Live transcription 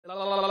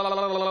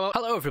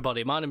Hello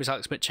everybody, my name is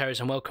Alex Mitcherries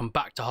and welcome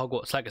back to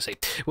Hogwarts Legacy.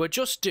 We're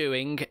just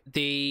doing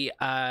the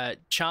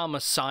charm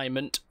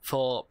assignment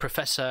for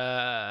Professor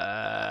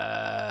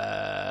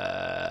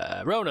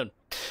Ronan.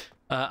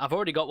 I've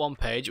already got one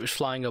page, it was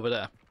flying over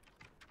there.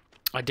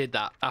 I did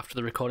that after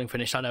the recording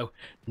finished, I know.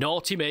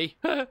 Naughty me.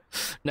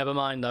 Never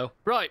mind though.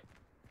 Right.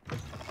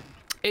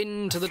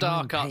 Into the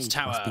Dark Arts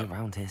Tower. Must be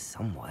around here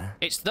somewhere.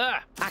 It's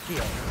there.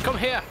 Accio. Come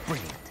here.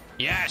 Brilliant.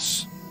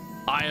 Yes.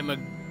 I am a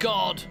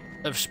god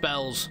of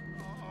spells.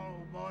 Oh,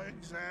 my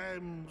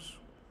exams.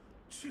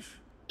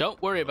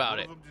 Don't worry about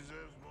it. One of them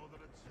deserves more than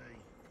a T.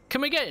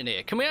 Can we get in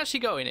here? Can we actually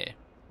go in here?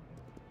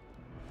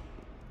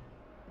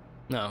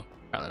 No,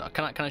 apparently not.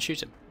 Can I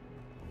shoot him?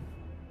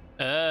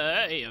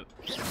 No,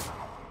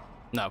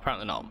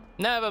 apparently not.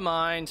 Never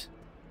mind.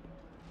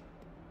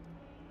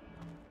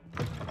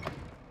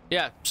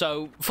 Yeah,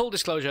 so full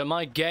disclosure,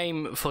 my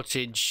game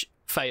footage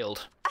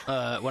failed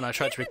when I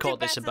tried to record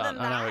this about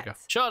an hour ago.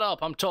 Shut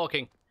up, I'm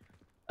talking.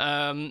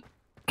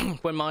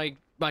 When my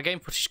game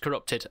footage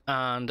corrupted,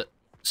 and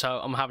so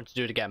I'm having to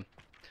do it again.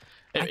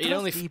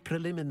 The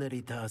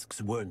preliminary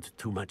tasks weren't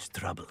too much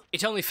trouble.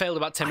 It only failed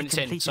about 10 minutes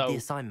in, so... the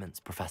assignments,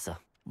 Professor.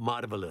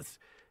 Marvelous.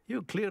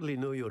 You clearly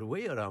know your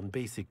way around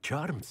basic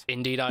charms.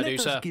 Indeed I do,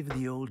 sir. Let us give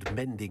the old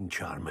mending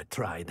charm a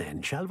try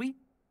then, shall we?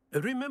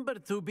 Remember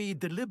to be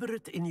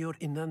deliberate in your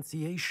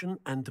enunciation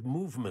and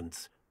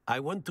movements. I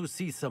want to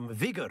see some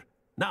vigor.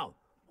 Now,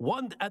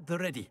 wand at the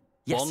ready.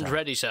 Yes, Wand sir.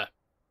 ready, sir.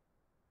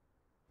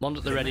 Wand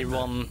at the ready,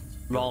 one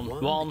old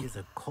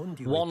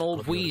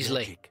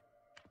Weasley. Magic.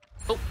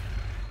 Oh.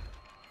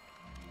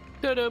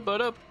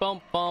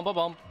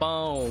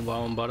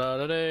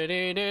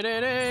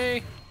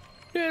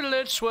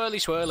 Swirly,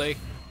 swirly.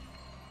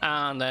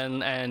 And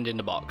then end in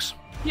the box.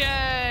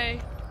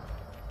 Yay!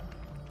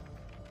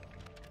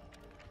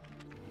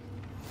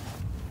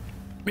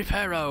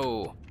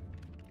 Reparo!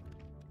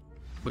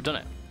 We've done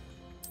it.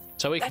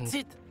 So we can... That's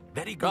it.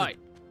 Very good. Right.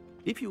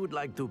 If you would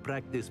like to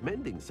practice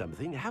mending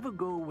something, have a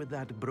go with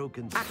that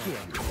broken Accio.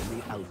 statue in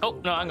the alcove Oh,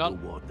 no, hang by on.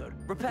 the water.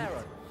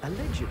 Reparo.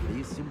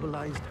 Allegedly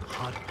symbolized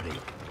heartbreak.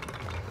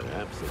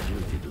 Perhaps a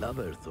jilted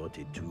lover thought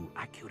it too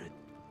accurate.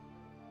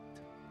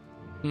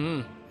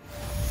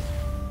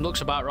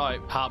 Looks about right.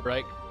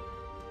 Heartbreak.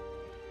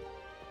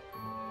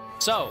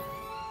 So,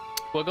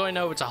 we're going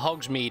over to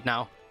Hogsmeade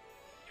now.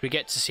 We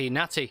get to see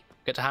Natty.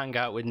 Get to hang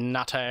out with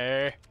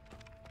Natty.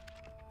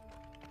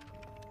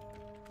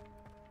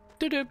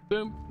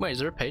 Boom. Wait, is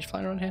there a page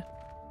flying around here?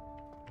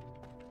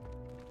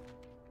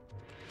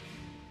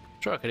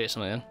 Sure I could hear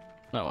something then.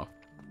 No one.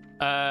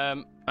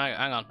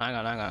 Hang on.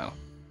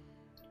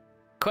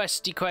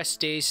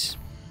 Questies.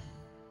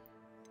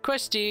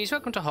 Questies,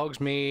 welcome to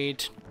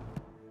Hogsmeade.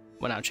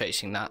 We're now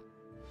chasing that.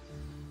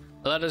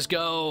 Let us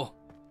go.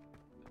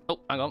 Oh,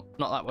 hang on,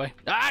 not that way.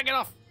 Ah, get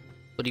off!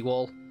 Bloody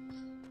wall.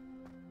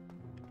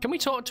 Can we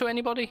talk to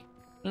anybody?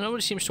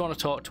 Nobody seems to want to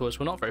talk to us.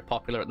 We're not very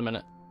popular at the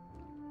minute.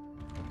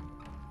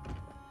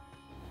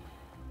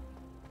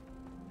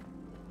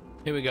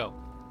 Here we go.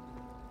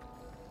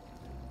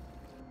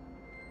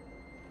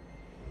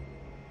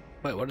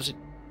 Wait, what does it...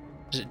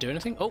 Does it do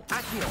anything? Oh!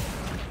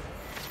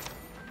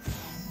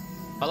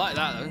 I like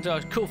that. It's a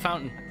cool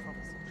fountain.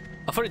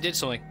 I thought it did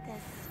something. There's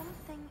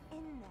something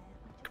in there.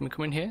 Can we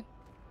come in here?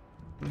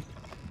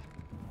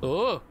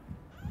 Oh!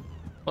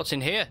 What's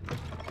in here?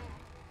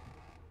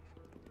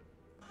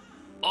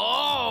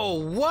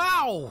 Oh,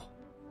 wow!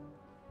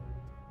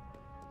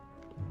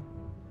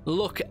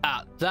 Look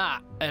at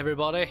that,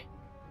 everybody.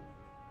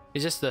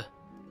 Is this the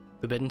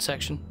forbidden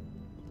section?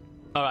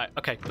 Alright,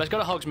 okay, let's go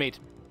to Hogsmeade.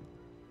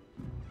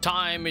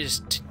 Time's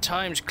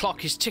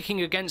clock is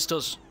ticking against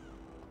us.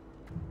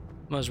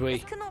 As we...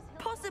 This cannot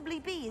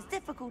possibly be as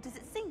difficult as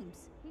it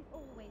seems. He's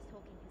always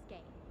talking his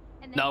game.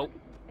 And then No. look at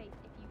his face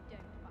if you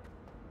don't fight.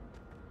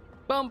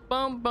 Bum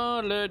bum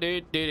bum la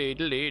dee dee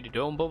dee dee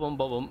dum bum bum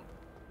bum.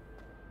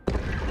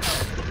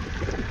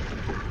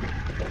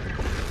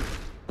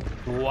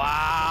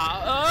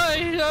 Wow! Oh,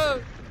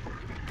 no.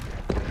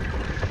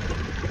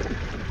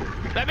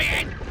 Let me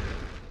in!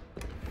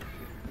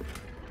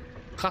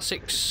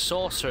 Classic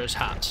sorcerer's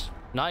hat.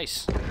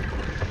 Nice.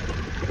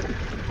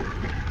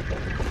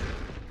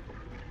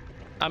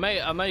 I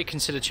may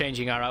consider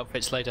changing our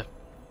outfits later.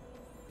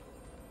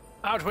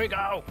 Out we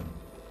go!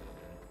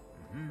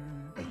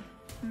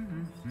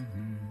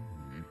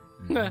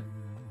 I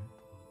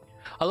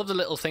love the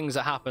little things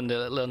that happen, the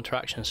little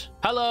interactions.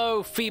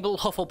 Hello, feeble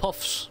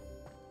Hufflepuffs.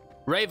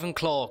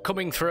 Ravenclaw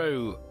coming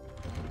through.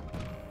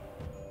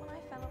 When I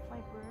fell off my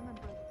broom and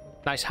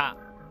broke the... Nice hat.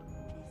 They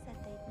said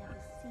they'd never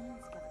seen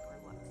Scarecrow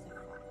work so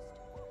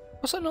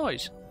fast. What's that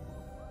noise?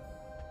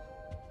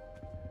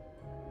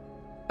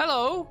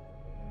 Hello?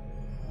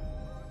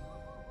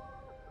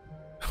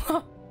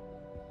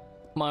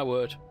 My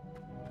word.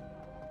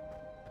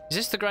 Is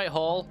this the Great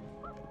Hall?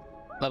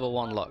 Level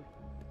 1 lock.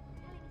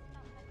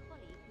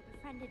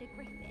 Befriended a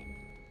griffin.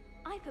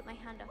 I put my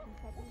hand up and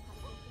said we had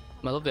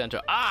I love the intro.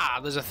 Ah,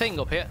 there's a thing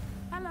up here.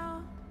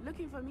 Hello,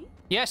 looking for me?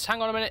 Yes,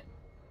 hang on a minute.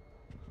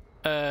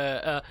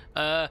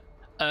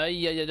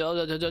 Yeah.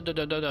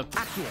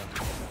 Accio.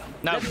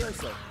 No.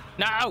 Levioso.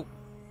 No!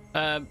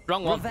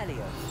 Wrong one.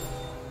 Revelio.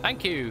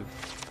 Thank you.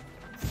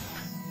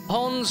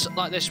 Horns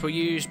like this were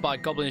used by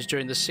goblins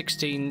during the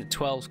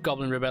 1612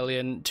 Goblin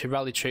Rebellion to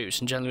rally troops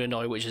and generally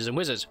annoy witches and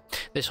wizards.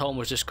 This horn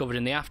was discovered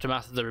in the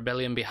aftermath of the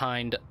rebellion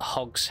behind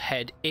Hog's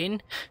Head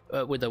Inn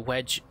with a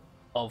wedge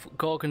of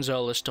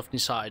gorgonzola stuffed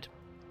inside,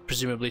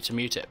 presumably to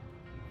mute it.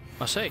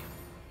 I see.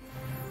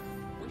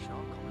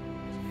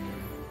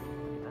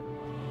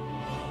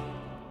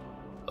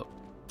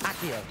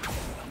 Accio.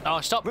 Oh,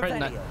 I stopped printing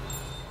that. Revelio.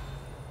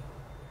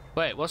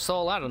 Wait, what's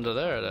all that under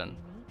there then?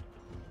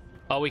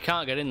 Oh, we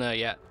can't get in there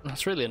yet.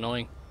 That's really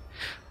annoying.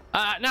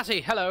 Natty,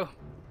 hello.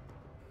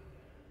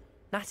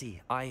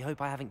 Natty, I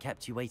hope I haven't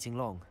kept you waiting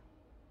long.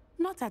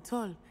 Not at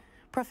all.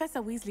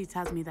 Professor Weasley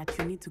tells me that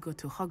you need to go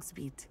to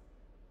Hogsmeade.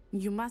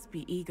 You must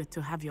be eager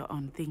to have your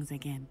own things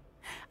again.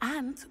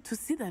 And to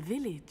see the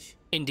village.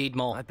 Indeed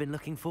more. I've been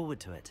looking forward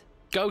to it.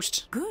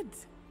 Ghost. Good.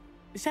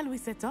 Shall we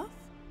set off?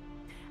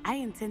 I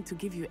intend to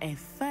give you a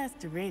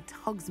first-rate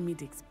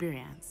Hogsmeade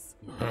experience.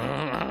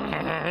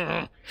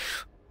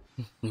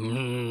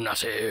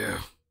 Natty.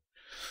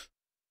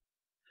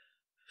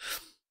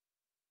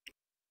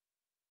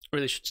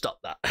 Really should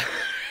stop that.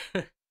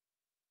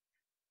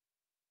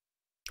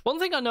 One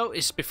thing I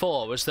noticed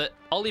before was that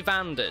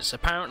Ollivander's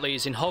apparently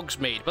is in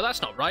Hogsmeade, but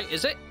that's not right,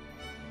 is it?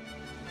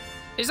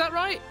 Is that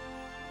right?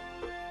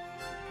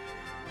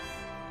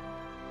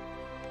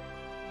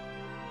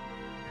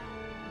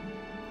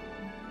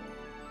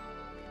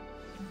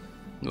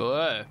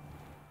 Whoa.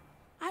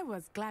 I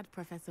was glad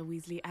Professor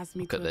Weasley asked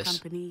me Look to at this.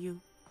 accompany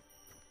you.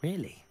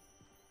 Really?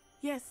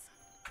 Yes.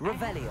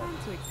 Revelio. I plan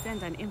to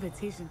extend an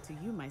invitation to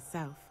you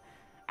myself.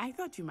 I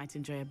thought you might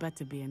enjoy a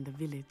butterbeer in the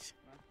village.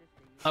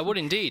 I would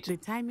indeed. The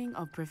timing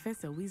of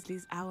Professor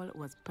Weasley's owl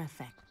was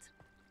perfect.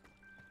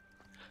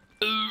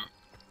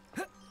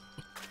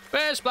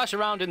 Bear splash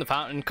around in the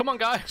fountain. Come on,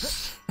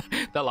 guys.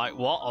 They're like,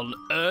 what on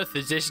earth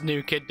is this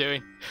new kid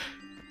doing?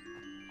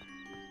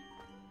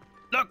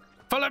 Look,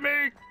 follow me.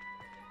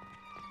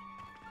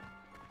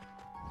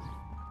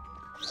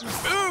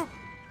 Ooh.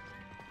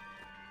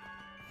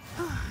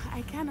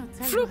 I cannot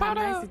tell Flew you how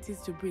powder. nice it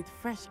is to breathe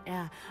fresh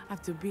air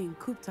after being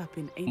cooped up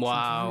in ancient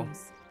Wow.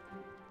 rooms.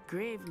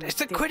 Grave It's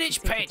the mistake Quidditch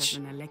to take it pitch. as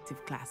an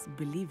elective class,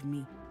 believe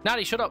me.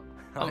 Natty, shut up.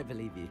 I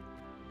believe you.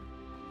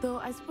 Though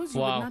I suppose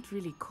you Wow. would not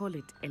really call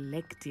it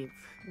elective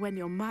when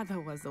your mother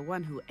was the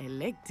one who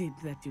elected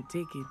that you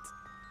take it.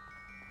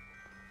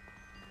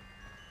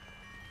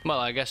 Well,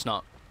 I guess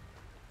not.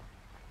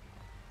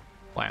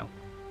 Wow.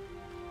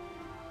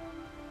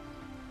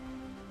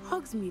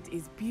 Hogsmeade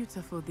is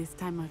beautiful this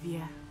time of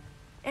year.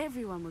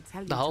 Everyone will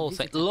tell you The to whole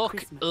visit thing. at Look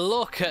Christmas,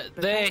 at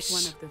but that's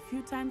this. one of the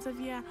few times of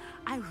year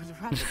I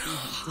would rather be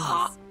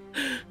outdoors.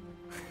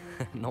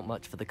 Not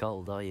much for the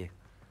cold, are you?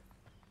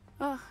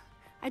 Oh,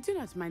 I do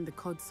not mind the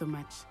cold so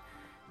much,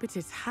 but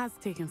it has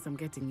taken some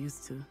getting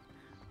used to.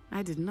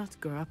 I did not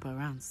grow up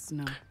around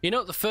snow. You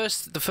know, the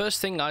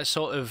first thing I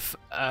sort of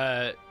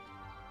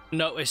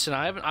noticed, and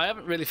I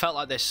haven't really felt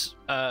like this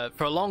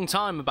for a long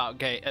time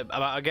about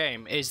a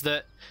game, is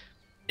the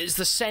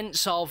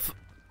sense of,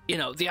 you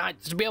know,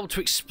 to be able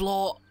to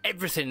explore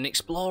everything and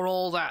explore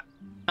all that,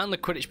 and the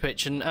Quidditch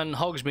pitch and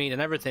Hogsmeade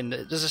and everything.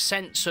 There's a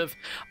sense of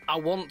I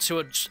want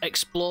to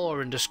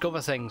explore and discover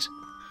things,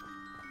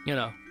 you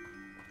know,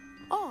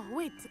 Oh,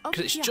 wait. Oh,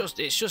 because yeah.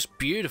 it's just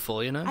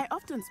beautiful, you know. I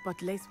often spot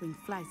lacewing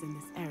flies in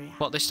this area.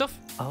 What, this stuff?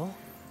 Oh?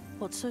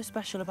 What's so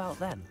special about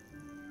them?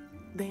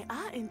 They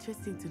are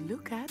interesting to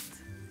look at.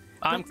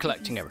 I'm but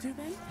collecting if you everything.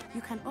 stew them,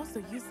 you can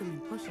also use them in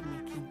potion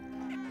making.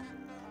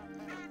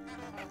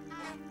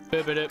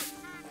 Bip.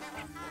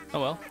 Oh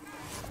well.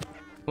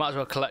 Might as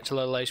well collect a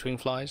load of lacewing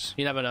flies.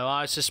 You never know.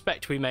 I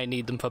suspect we may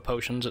need them for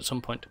potions at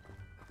some point.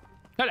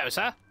 Hello,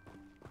 sir.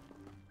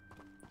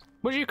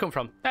 Where did you come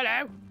from?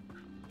 Hello.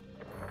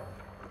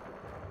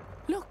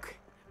 Look,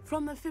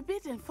 from the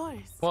Forbidden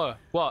Forest.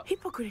 What?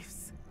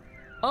 Hippogriffs.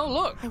 Oh,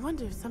 look. I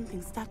wonder if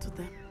something startled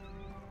them.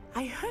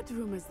 I heard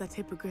rumors that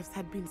hippogriffs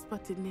had been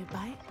spotted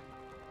nearby.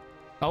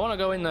 I want to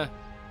go in there.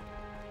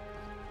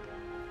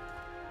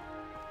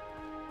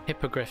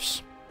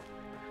 Hippogriffs.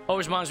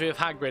 Always reminds me of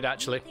Hagrid,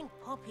 actually. I think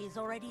Poppy's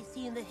already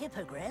seen the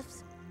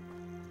hippogriffs.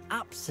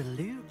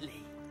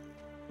 Absolutely.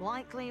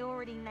 Likely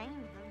already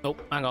named them. Oh,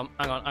 hang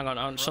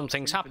on.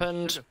 Something's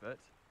happened.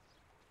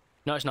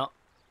 No, it's not.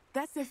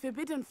 That's the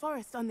Forbidden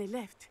Forest on the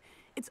left.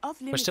 It's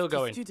off limits still to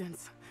going.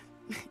 students,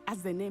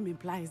 as the name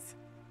implies.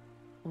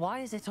 Why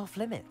is it off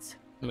limits?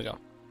 Here we go.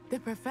 The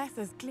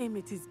professors claim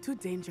it is too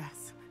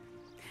dangerous.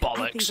 I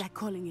think Bollocks. that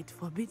calling it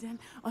forbidden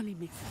only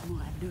makes it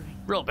more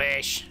alluring.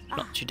 Rubbish.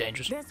 Not too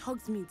dangerous. There's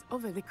Hogsmeade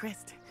over the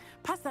crest.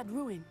 Past that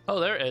ruin. Oh,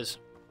 there it is.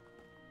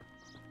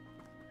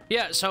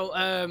 Yeah, so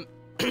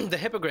the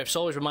hippogriffs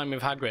always remind me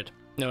of Hagrid.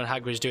 You know, when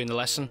Hagrid's doing the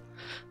lesson,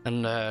 and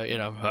you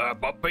know,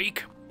 Bob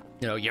Beak,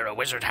 you know, you're a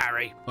wizard,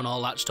 Harry, and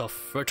all that stuff.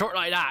 For a talk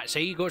like that,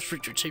 see, he goes for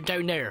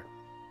down there.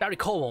 Harry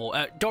Cornwall,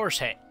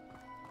 Dorset.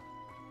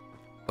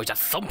 Oh, he's a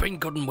thumping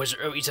good wizard.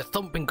 Oh, he's a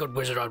thumping good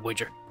wizard, I'd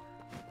wager.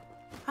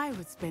 I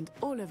would spend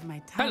all of my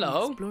time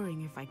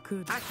exploring if I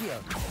could.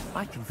 Accio!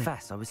 I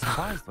confess, I was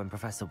surprised when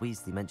Professor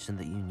Weasley mentioned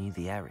that you knew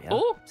the area.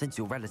 Oh! Since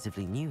you're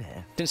relatively new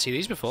here. Didn't see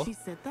these before. She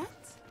said that?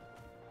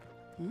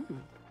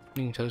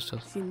 Toast.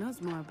 She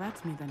knows more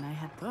about me than I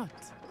had thought.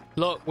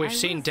 Look, we've I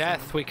seen will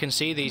death. say, We can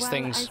see these while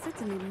things. I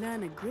certainly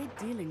learn a great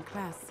deal in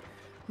class,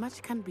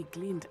 much can be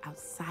gleaned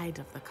outside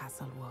of the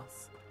castle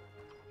walls.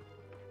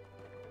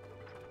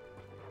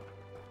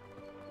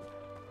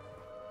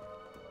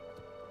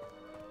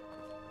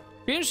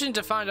 Be interesting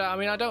to find out. I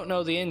mean, I don't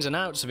know the ins and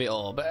outs of it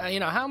all, but you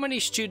know, how many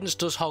students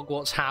does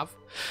Hogwarts have?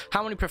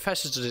 How many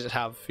professors does it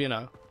have? You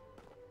know.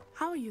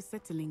 How are you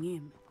settling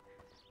in?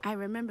 I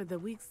remember the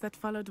weeks that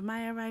followed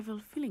my arrival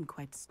feeling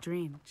quite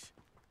strange.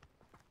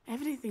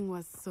 Everything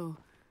was so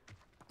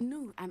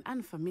new and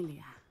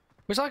unfamiliar.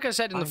 It's like I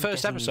said in the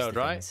first getting used episode, to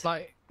right? things.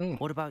 Like,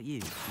 What about you?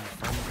 You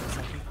found it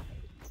settled?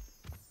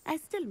 I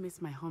still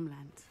miss my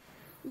homeland,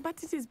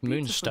 but it is beautiful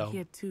Moonstone.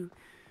 here too.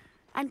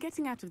 And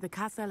getting out of the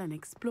castle and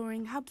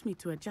exploring helped me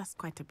to adjust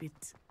quite a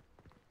bit.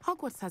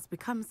 Hogwarts has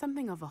become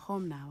something of a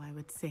home now, I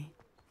would say.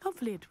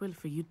 Hopefully it will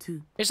for you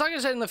too. it's like I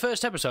said in the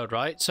first episode,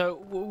 right? So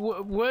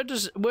where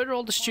do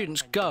all the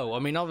students go? I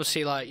mean,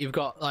 obviously, like you've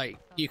got like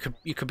you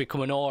could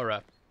become an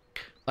aura,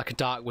 like a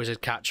dark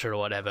wizard catcher or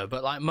whatever.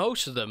 But like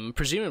most of them,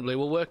 presumably,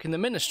 will work in the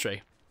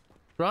ministry,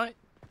 right?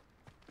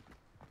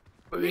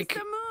 Mr.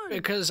 Moon!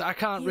 Because I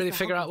can't He's really the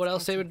figure out what Hogwarts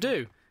else they would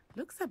do.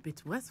 Looks a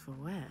bit worse for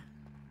wear.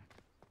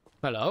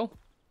 Hello.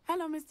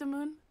 Hello, Mr.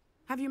 Moon.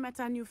 Have you met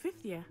our new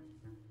fifth year?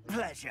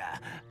 Pleasure.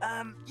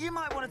 You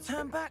might want to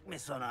turn back,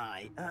 Miss On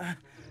Eye.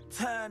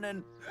 Turn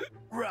and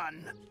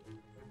run.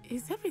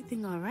 Is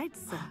everything all right,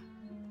 sir?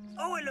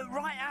 Oh, it looked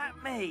right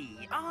at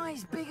me.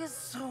 Eyes big as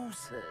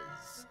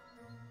saucers.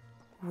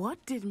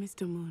 What did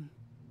Mr. Moon?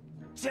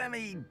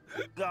 Jemmy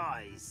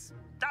guys.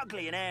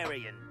 Ugly and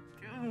airy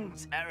and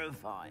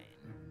terrifying.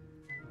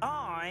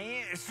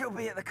 I shall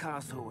be at the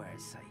castle where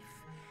it's safe.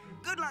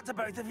 Good luck to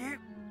both of you.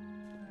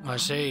 I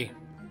see.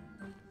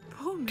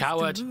 Poor Mr.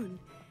 Coward. Moon.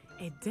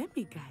 A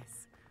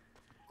demiguise.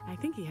 I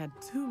think he had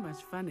too much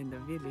fun in the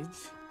village.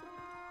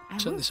 I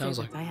Certainly will say sounds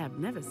that like- I have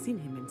never seen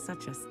him in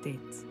such a state.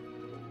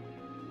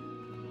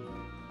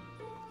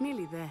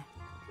 Nearly there.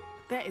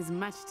 There is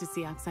much to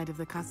see outside of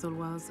the castle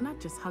walls, not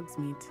just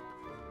Hogsmeade.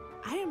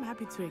 I am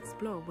happy to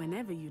explore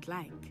whenever you'd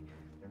like.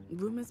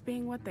 Rumors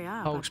being what they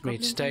are. about Hogsmeade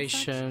goblins and such,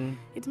 Station,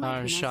 it might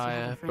be nice to have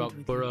a Ironshire, friend with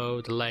you.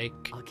 Brockborough, the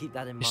lake, I'll keep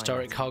that in mind.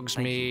 historic Thank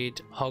you.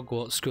 Hogsmeade,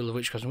 Hogwarts, School of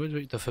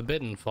Witchcraft, the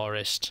Forbidden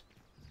Forest,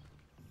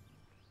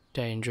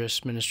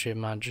 dangerous Ministry of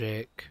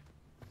Magic.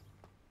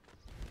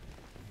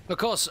 Of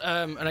course,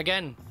 and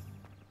again,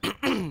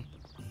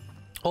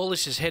 all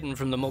this is hidden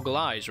from the Muggle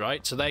eyes,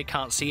 right? So they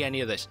can't see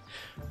any of this.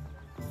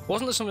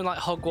 Wasn't there something like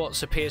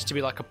Hogwarts appears to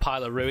be like a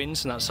pile of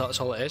ruins, and that's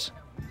all it is?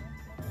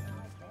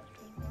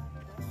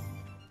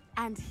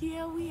 And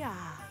here we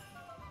are.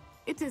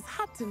 It is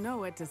hard to know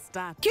where to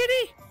start.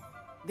 Kitty!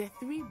 The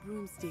Three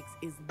Broomsticks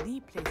is the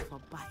place for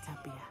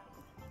butterbeer.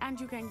 And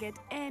you can get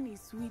any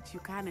sweet you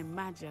can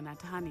imagine at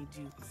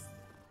Honeydukes.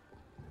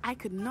 I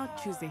could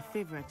not choose a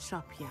favorite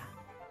shop here.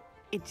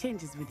 It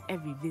changes with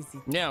every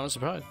visit. Yeah, I'm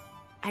surprised.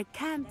 I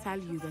can tell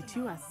you that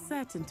you are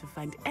certain to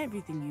find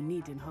everything you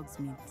need in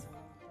Hogsmeade.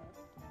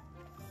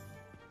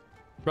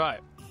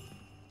 Right.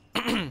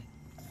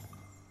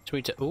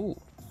 Tweet it. Ooh.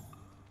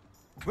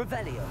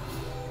 Revelio.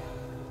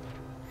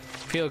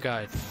 Field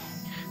guide.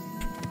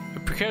 A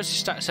precariously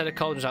stacked set of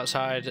cauldrons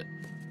outside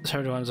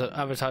several ones that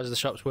advertise the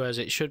shops, whereas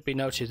it should be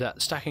noted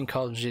that stacking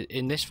cauldrons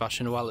in this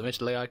fashion, while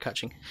admittedly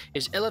eye-catching,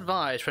 is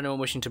ill-advised for anyone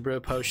wishing to brew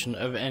a potion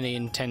of any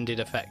intended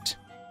effect.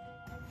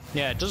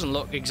 Yeah, it doesn't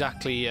look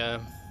exactly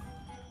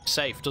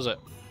safe, does it?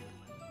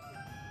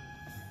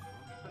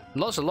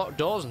 Lots of locked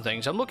doors and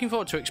things. I'm looking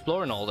forward to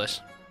exploring all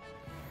this.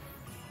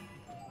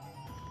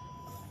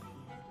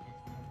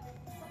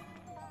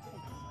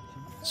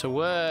 So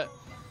we're...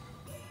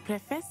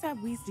 Professor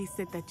Weasley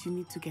said that you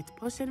need to get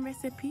potion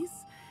recipes,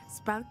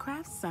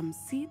 spellcrafts, some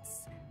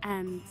seeds,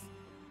 and...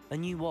 A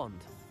new wand.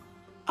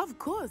 Of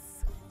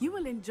course! You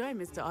will enjoy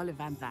Mr.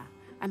 Ollivander,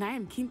 and I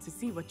am keen to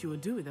see what you will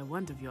do with a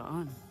wand of your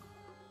own.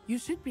 You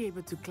should be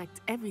able to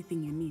collect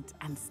everything you need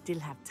and still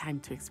have time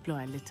to explore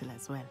a little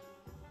as well.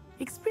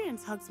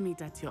 Experience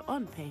Hogsmeade at your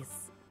own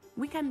pace.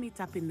 We can meet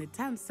up in the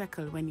town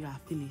circle when you are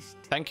finished.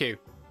 Thank you.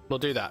 We'll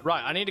do that.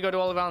 Right, I need to go to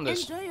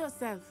Ollivander's. Enjoy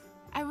yourself.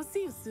 I will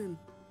see you soon.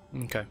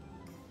 Okay.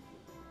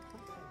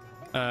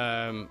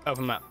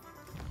 Open map.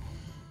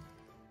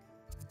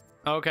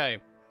 Okay.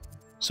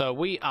 So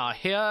we are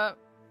here.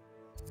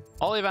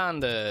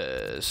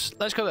 Ollivander's.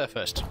 Let's go there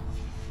first.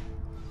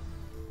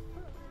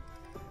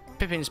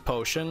 Pippin's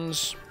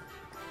potions.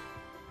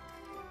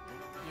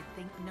 You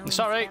think no one's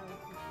Sorry. there?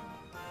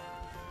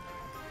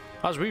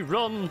 As we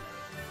run.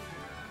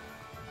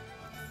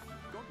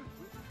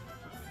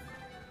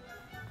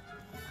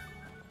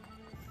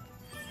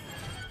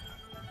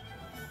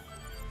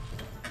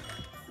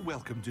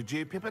 Welcome to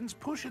J. Pippin's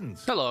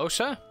Potions. Hello,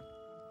 sir.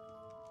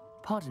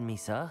 Pardon me,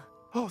 sir.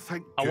 Oh,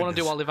 thank I want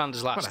to do goodness.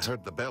 Ollivander's When I last.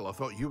 heard the bell, I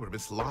thought you were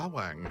Miss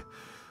Lawang.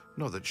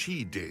 Not that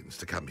she deigns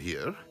to come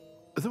here.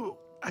 Though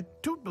I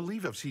don't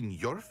believe I've seen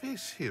your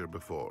face here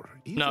before,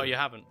 either. No, you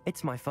haven't.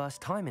 It's my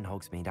first time in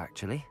Hogsmeade,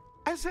 actually.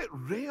 Is it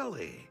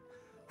really?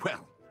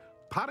 Well,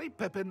 Parry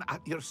Pippin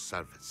at your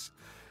service.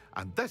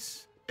 And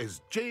this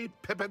is J.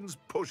 Pippin's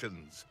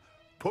Potions.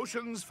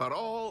 Potions for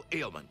all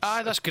ailments.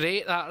 Ah, that's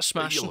great. That's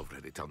smashing. You'll have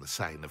read it on the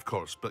sign, of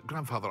course, but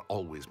Grandfather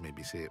always made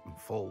me say it in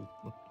full.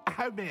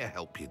 How may I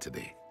help you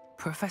today?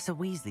 Professor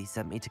Weasley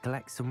sent me to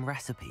collect some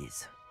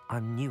recipes.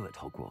 I'm new at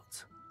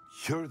Hogwarts.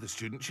 You're the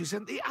student she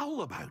sent the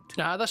owl about.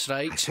 Ah, that's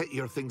right. I set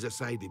your things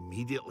aside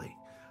immediately.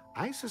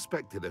 I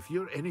suspected if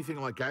you're anything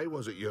like I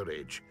was at your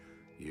age,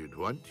 you'd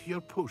want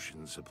your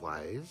potion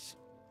supplies.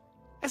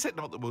 Is it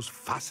not the most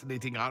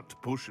fascinating art,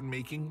 potion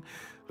making?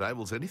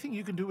 Rivals anything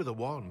you can do with a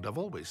wand, I've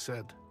always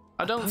said.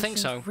 I don't think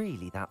so. Potions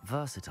really that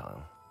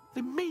versatile?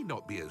 They may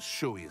not be as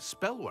showy as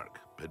spellwork,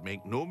 but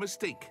make no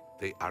mistake,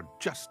 they are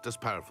just as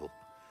powerful.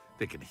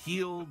 They can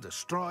heal,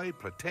 destroy,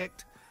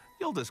 protect.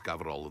 You'll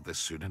discover all of this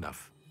soon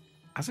enough.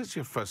 As it's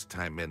your first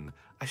time in,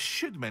 I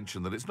should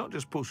mention that it's not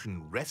just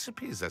potion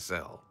recipes I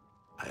sell.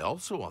 I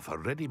also offer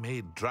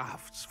ready-made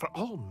drafts for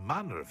all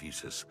manner of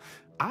uses,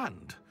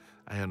 and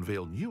I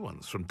unveil new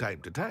ones from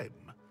time to time.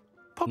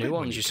 Pop New in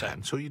when ones, you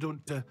can, so you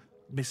don't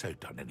miss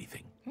out on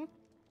anything.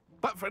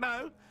 But for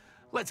now,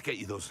 let's get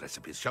you those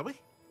recipes, shall we?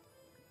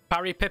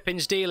 Parry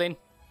Pippin's dealing.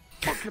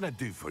 What can I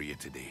do for you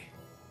today?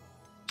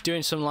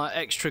 Doing some like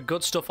extra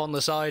good stuff on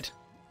the side.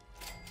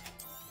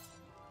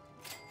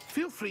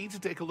 Feel free to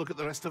take a look at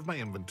the rest of my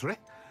inventory,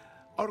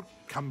 or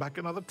come back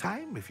another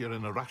time if you're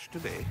in a rush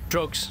today.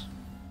 Drugs.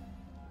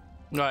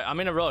 Right, I'm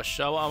in a rush.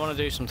 I want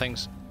to do some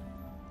things.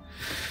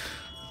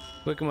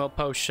 Wiggenwell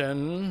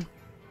potion.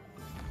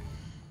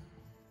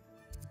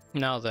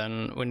 Now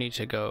then, we need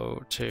to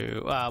go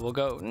to... we'll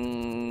go...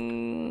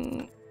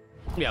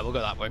 yeah, we'll go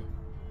that way.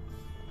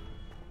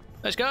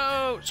 Let's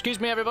go!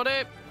 Excuse me,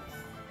 everybody!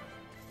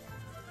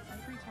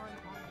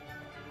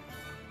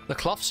 The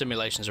cloth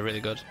simulations are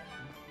really good.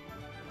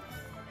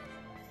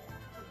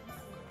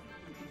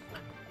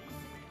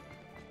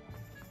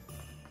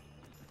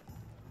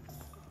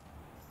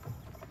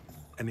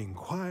 An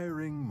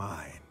inquiring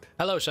mind.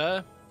 Hello,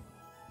 sir.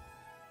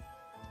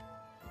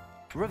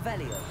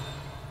 Revelio.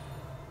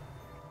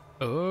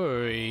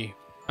 Oi.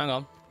 Hang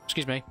on.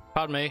 Excuse me.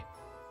 Pardon me.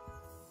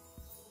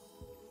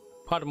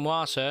 Pardon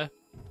moi, sir.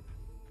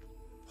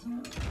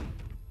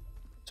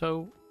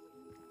 So...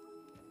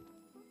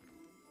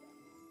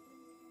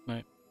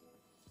 Right.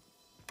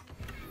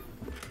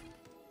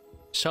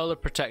 Solar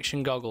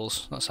protection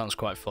goggles. That sounds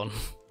quite fun.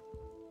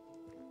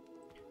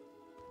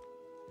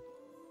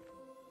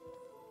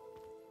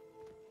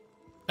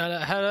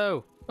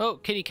 Hello. Oh,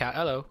 kitty cat.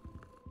 Hello.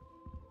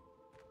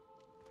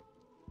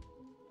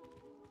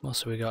 What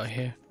else have we got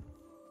here?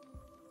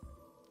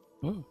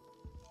 Ooh.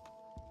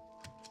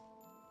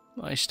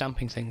 What are you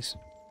stamping things?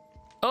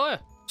 Oh,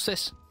 what's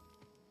this?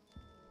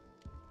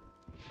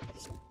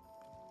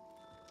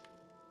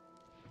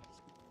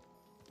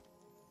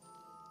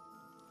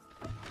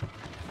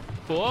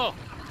 Whoa!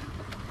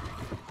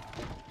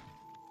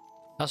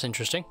 That's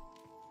interesting.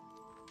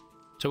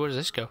 So where does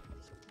this go?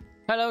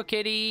 Hello,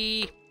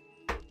 kitty!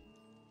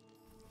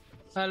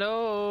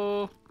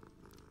 Hello!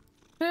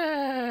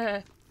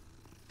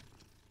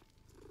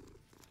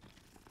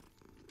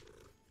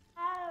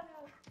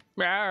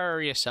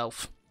 Rawr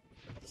yourself.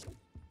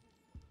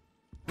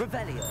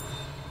 Revelio.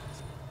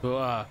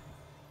 Whoa.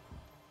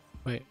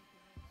 Wait.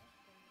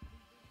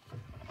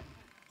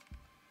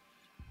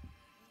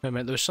 Wait a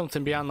minute, there was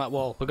something behind that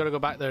wall. We've got to go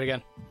back there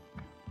again.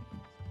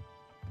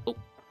 Oh.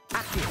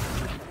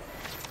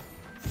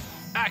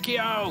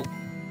 Accio!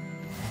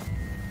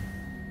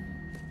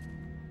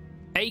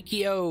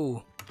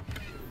 Accio!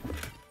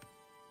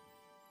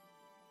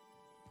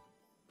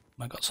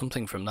 I got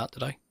something from that,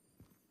 did I?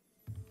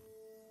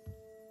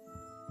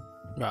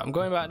 Right, I'm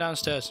going back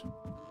downstairs.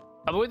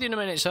 I'll be with you in a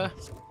minute, sir.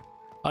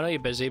 I know you're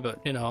busy, but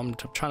you know I'm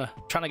trying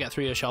to get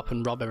through your shop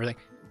and rob everything.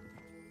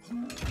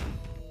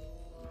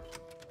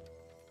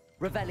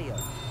 Revelio.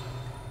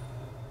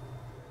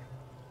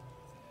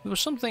 There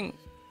was something.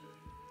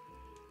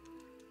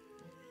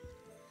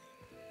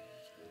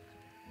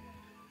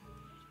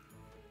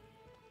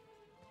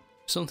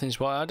 Something's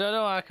why I don't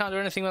know. I can't do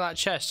anything with that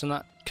chest, and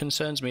that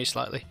concerns me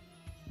slightly.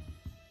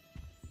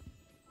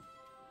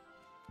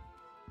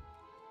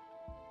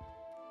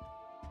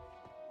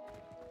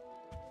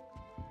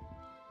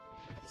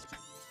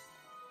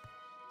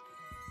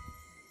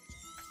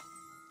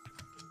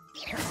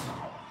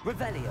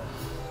 Revelio.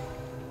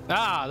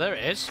 Ah, there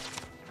it is.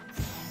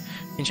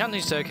 Enchanting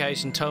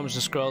staircase in tomes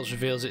and scrolls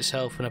reveals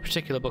itself when a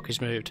particular book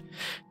is moved.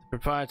 The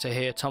proprietor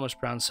here, Thomas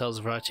Brown, sells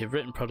a variety of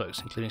written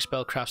products, including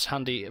spellcrafts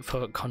handy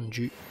for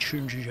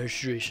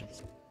conjuration.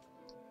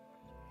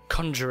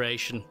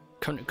 Conjuration,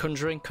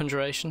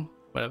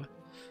 whatever.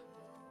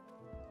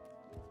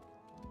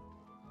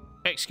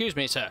 Excuse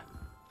me, sir.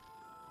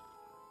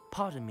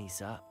 Pardon me,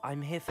 sir.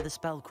 I'm here for the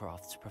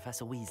spellcrafts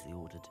Professor Weasley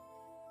ordered.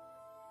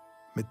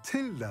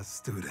 Matilda,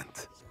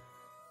 student.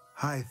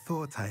 I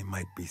thought I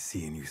might be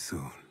seeing you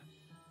soon.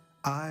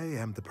 I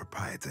am the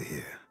proprietor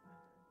here.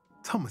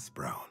 Thomas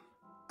Brown.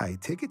 I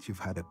take it you've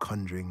had a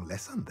conjuring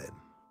lesson then?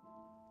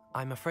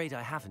 I'm afraid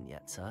I haven't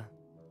yet, sir.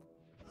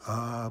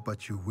 Ah,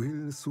 but you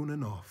will soon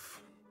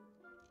enough.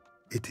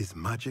 It is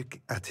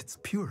magic at its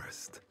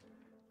purest,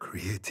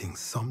 creating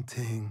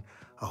something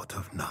out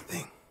of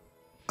nothing.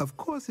 Of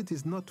course, it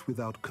is not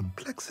without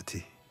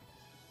complexity,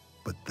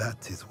 but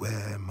that is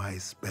where my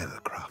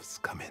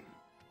spellcrafts come in.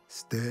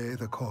 Stay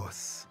the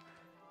course,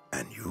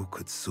 and you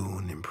could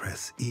soon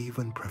impress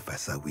even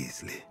Professor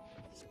Weasley.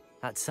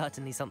 That's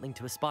certainly something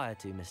to aspire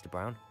to, Mr.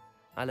 Brown.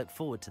 I look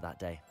forward to that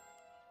day.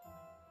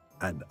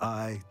 And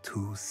I,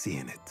 too, see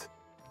in it.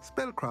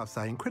 Spellcrafts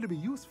are incredibly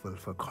useful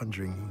for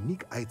conjuring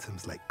unique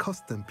items like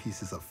custom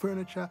pieces of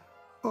furniture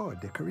or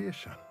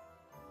decoration.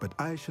 But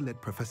I shall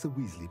let Professor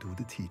Weasley do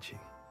the teaching.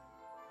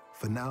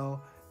 For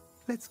now,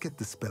 let's get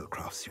the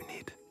spellcrafts you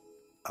need.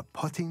 A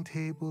potting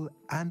table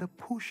and a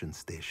potion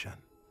station,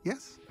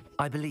 yes?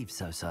 I believe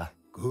so, sir.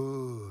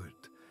 Good.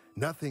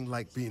 Nothing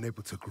like being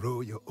able to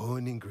grow your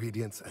own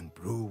ingredients and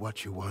brew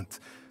what you want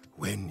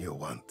when you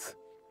want.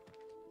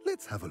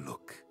 Let's have a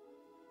look.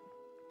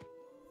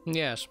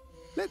 Yes.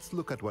 Let's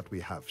look at what we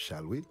have,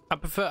 shall we?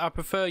 I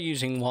prefer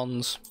using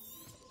wands.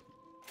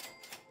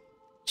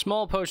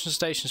 Small potion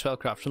station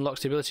spellcraft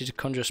unlocks the ability to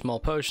conjure small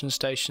potion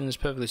stations,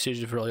 perfectly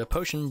suited for all your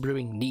potion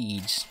brewing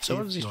needs. So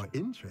what is if you're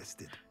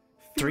interested,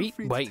 three? feel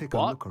free Wait, to take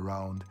what? a look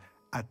around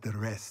at the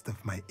rest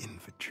of my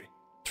inventory.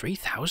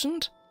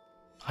 3,000?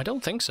 I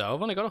don't think so.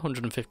 I've only got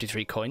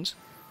 153 coins.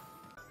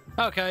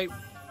 Okay,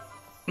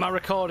 my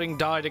recording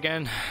died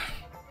again.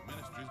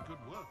 Ministry's good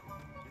work.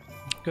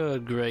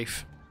 Good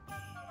grief.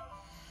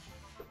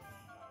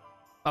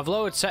 I've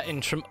lowered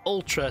settings from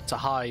ultra to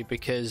high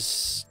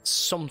because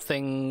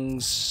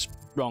something's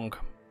wrong.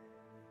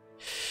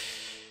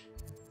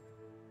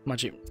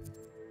 Magic.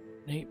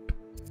 Nope.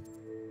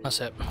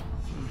 That's it.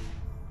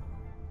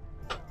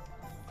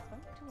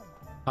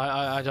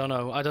 I don't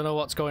know. I don't know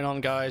what's going on,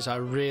 guys. I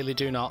really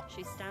do not.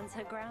 She stands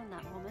her ground,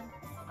 that woman.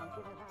 I'll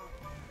give her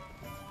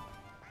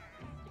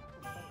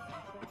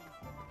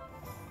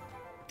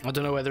that. I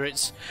don't know whether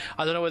it's.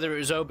 I don't know whether it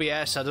was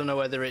OBS. I don't know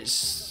whether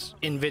it's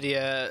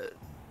Nvidia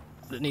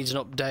that needs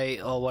an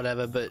update or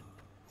whatever. But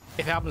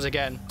if it happens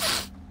again,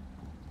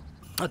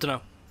 I don't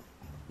know.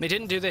 They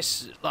didn't do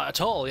this like,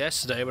 at all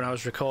yesterday when I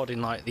was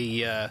recording like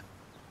the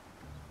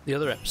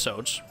other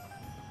episodes.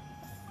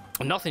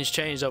 And nothing's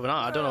changed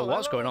overnight. I don't know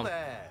what's going on.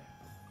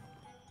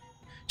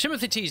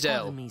 Timothy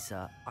Teasdale. Pardon me,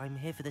 sir. I'm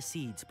here for the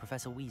seeds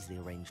Professor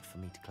Weasley arranged for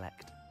me to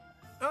collect.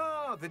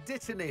 Ah, the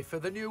dittany for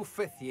the new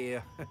 5th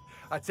year.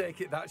 I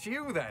take it that's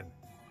you then.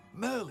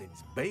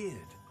 Merlin's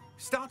beard.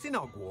 Starting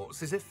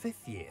Hogwarts as a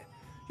 5th year.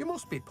 You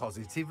must be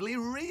positively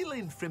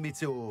reeling from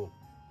it all.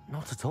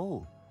 Not at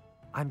all.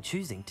 I'm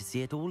choosing to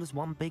see it all as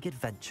one big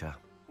adventure.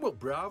 Well,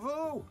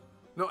 bravo.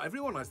 Not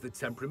everyone has the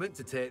temperament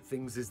to take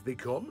things as they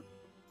come.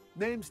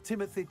 Name's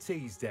Timothy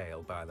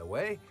Teasdale, by the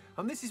way,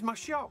 and this is my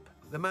shop,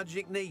 the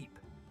Magic Neep.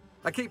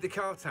 I keep the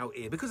cart out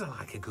here because I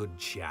like a good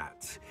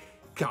chat.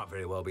 Can't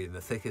very well be in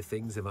the thick of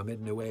things if I'm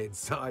hidden away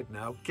inside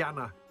now, can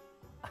I?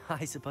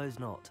 I suppose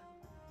not.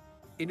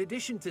 In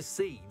addition to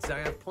seeds, I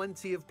have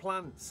plenty of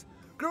plants.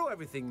 Grow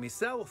everything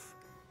myself.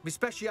 My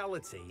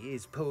speciality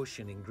is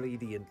potion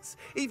ingredients.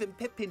 Even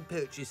Pippin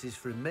purchases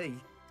from me.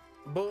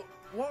 But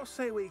what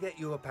say we get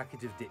you a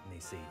packet of Dittany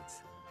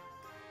seeds?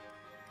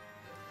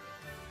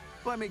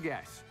 Let me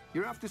guess.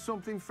 You're after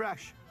something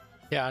fresh.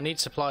 Yeah, I need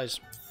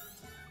supplies.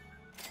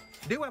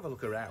 Do have a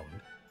look around.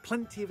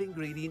 Plenty of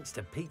ingredients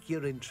to pique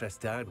your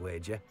interest, I'd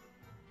wager.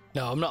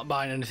 No, I'm not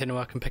buying anything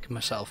where I can pick it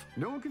myself.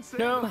 No one can say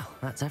No. Well,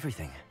 that's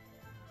everything.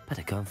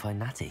 Better go and find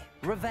Natty.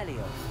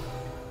 Revelio.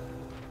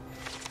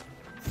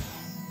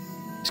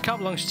 This car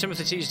belongs to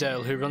Timothy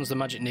Teasdale, who runs the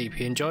Magic Neep.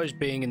 He enjoys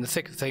being in the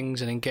thick of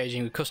things and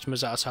engaging with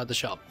customers outside the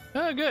shop.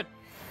 Oh, good.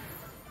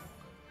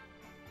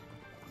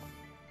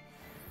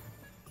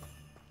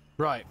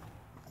 Right.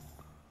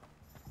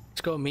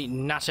 Let's go meet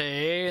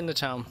Natty in the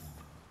town.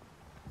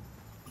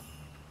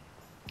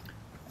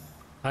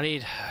 I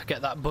need to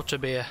get that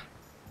butterbeer.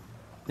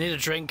 I need a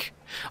drink.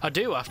 I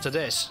do after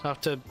this.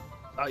 After,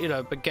 you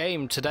know, the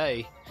game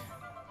today.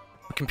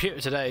 The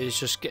computer today is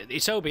just...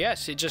 It's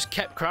OBS. It just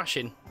kept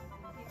crashing.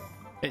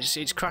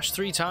 It's crashed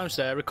 3 times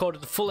today. I recorded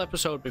the full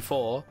episode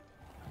before.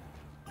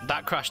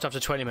 That crashed after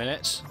 20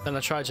 minutes. Then I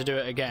tried to do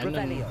it again.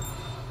 And,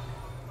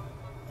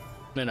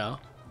 you know.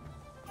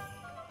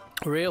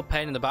 Real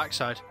pain in the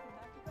backside.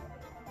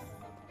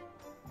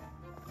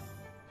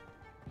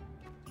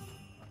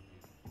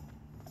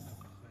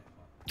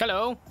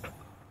 Hello.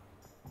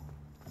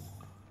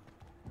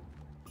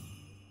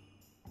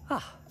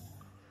 Ah,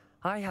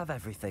 I have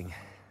everything.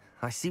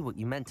 I see what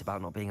you meant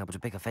about not being able to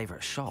pick a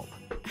favorite shop.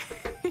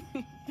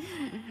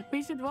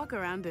 We should walk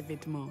around a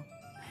bit more.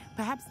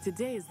 Perhaps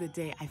today is the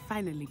day I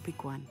finally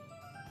pick one.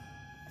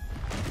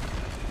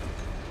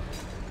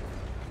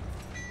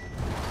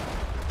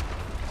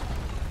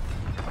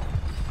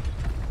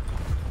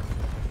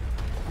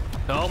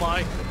 Oh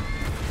my.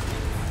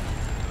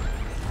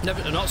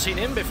 Not seen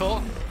him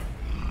before.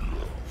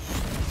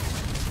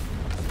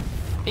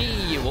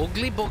 Hey, you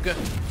ugly bugger.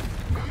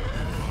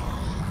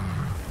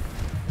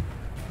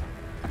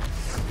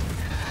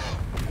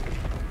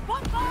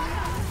 What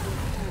fire?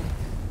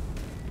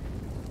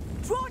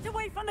 Draw it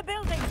away from the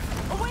building!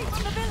 Away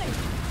from the village!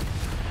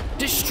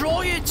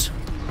 Destroy it!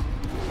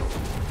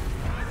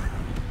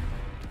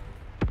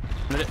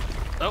 Minute.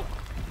 Oh.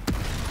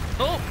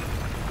 Oh!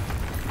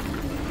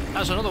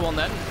 That's another one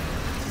then.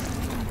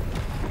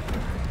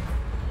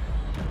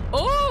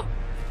 Oh!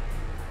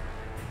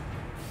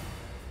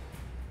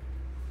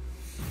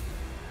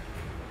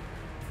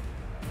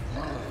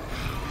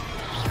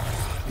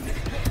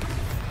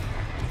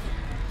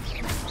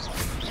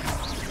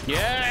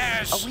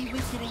 Yes! Are we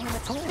weakening him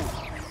at all?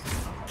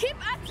 Keep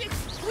at it!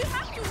 We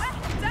have to wear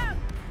him down!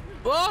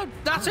 Oh,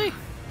 Natty!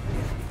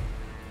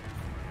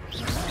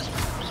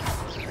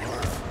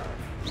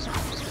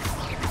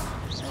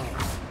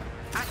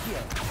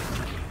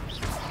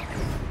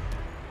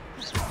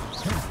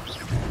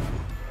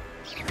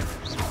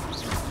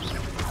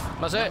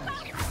 That's it.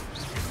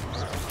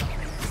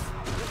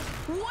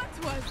 What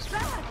was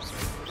that?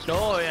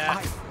 Oh, yeah.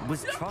 I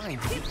was trying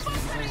to get him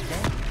very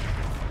dead.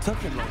 Took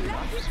him long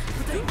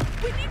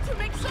enough. We need to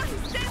make sure he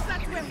stays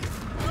that way.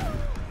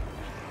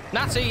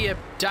 Natty, you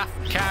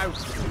daft cow.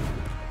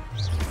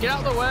 Get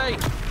out of the way.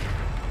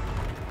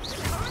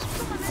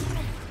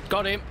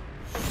 Got him.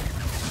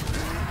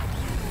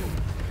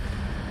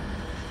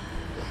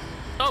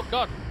 Oh,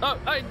 God. Oh,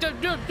 hey,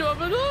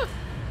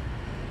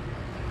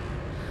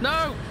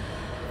 no.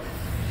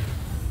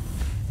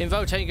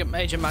 Invoking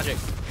major magic.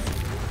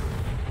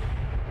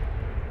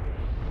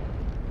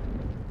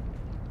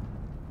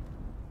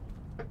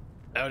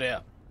 Oh,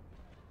 dear.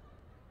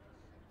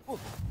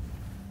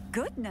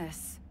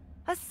 Goodness!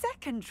 A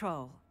second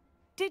troll.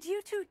 Did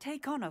you two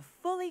take on a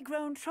fully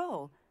grown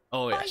troll?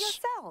 Oh, by yes.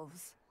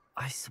 yourselves?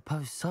 I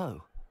suppose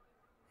so.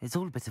 It's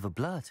all a bit of a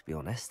blur, to be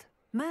honest.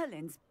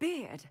 Merlin's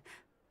beard.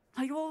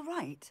 Are you all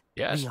right?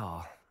 Yes. We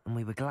are, and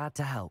we were glad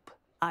to help.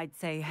 I'd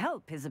say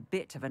help is a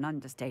bit of an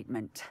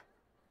understatement.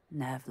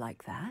 Nerve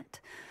like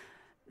that.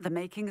 The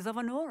makings of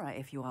an aura,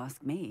 if you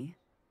ask me.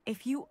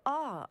 If you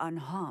are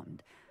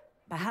unharmed,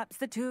 perhaps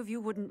the two of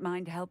you wouldn't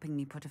mind helping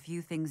me put a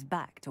few things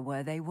back to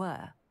where they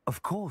were.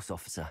 Of course,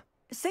 officer.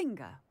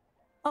 Singer.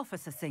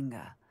 Officer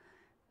Singer.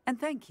 And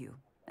thank you,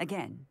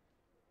 again.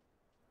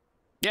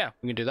 Yeah,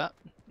 we can do that.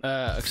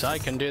 Because I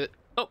can do it.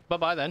 Oh,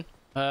 bye-bye then.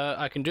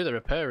 I can do the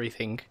repair-y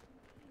thing.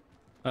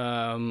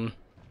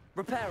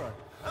 Repairer.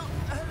 Oh,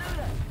 hello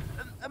there.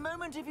 A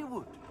moment if you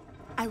would.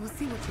 I will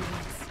see what you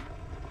want.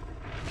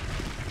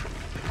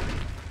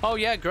 Oh,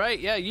 yeah,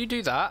 great. Yeah, you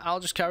do that. I'll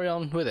just carry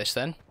on with this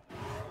then.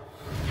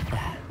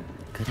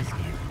 Good as new.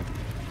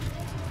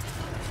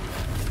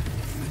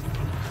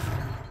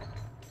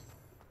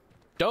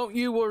 Don't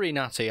you worry,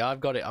 Natty. I've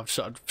got it. I've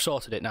sort of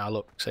sorted it now.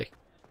 Look, see.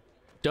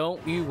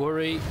 Don't you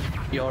worry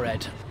your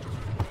head.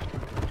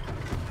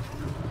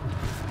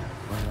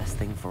 One less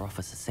thing for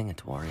Officer Singer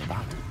to worry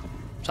about.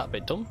 Is that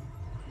bit done?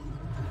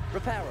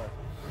 Repairer.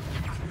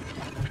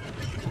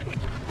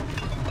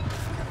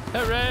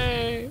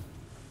 Hooray!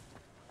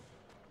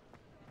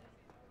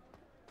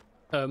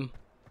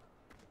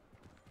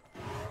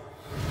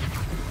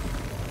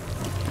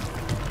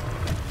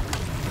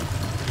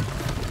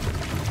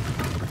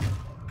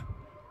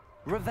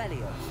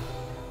 Revelio.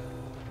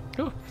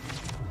 Ooh.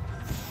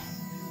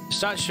 The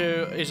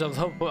statue is of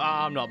Hufflepuff.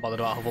 Ah, I'm not bothered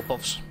about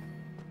Hufflepuffs.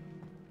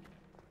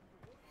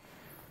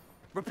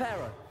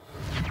 Repairer.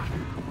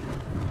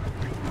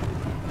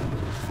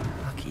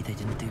 Lucky they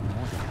didn't do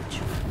more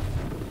damage.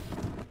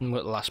 And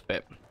with the last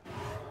bit.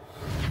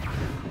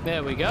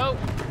 There we go.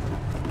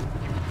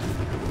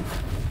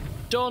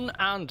 Done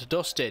and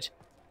dusted.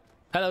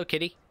 Hello,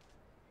 kitty.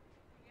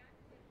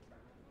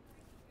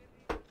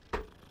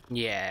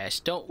 Yes,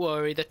 don't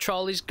worry, the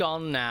troll is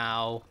gone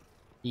now.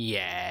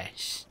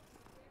 Yes.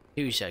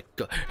 Who's a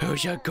good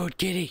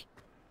kitty?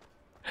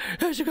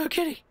 Who's a good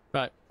kitty?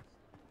 Right.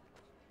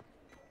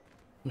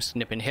 I'm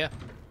snipping here.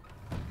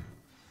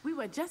 We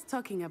were just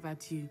talking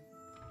about you.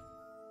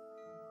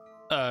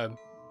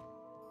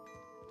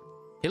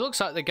 He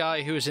looks like the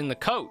guy who was in the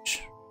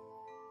coach.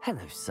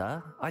 Hello,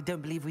 sir. I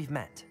don't believe we've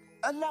met.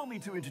 Allow me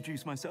to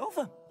introduce myself,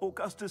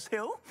 Augustus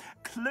Hill,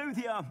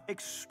 clothier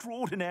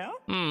extraordinaire.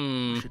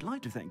 I should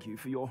like to thank you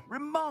for your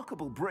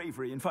remarkable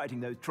bravery in fighting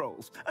those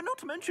trolls, and not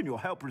to mention your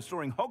help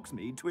restoring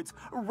Hogsmeade to its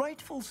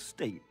rightful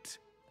state.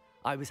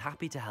 I was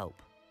happy to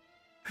help.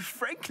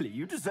 Frankly,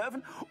 you deserve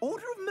an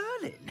Order of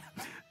Merlin.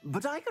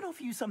 But I can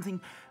offer you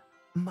something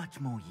much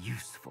more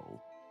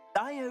useful.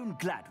 I own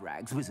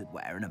Gladrag's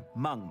wizardware, and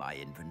among my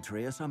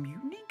inventory are some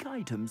unique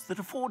items that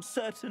afford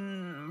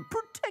certain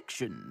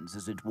protections,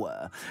 as it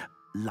were.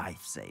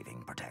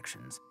 Life-saving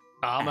protections.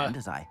 Armor. And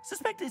as I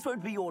suspect this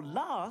won't be your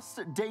last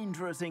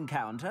dangerous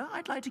encounter,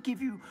 I'd like to give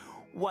you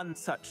one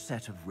such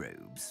set of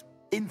robes,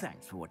 in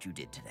thanks for what you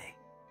did today.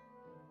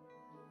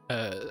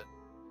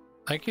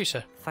 Thank you,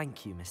 sir.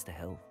 Thank you, Mr.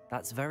 Hill.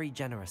 That's very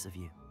generous of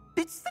you.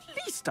 It's the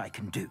least I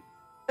can do.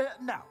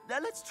 Now,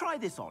 let's try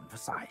this on for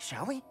size,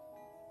 shall we?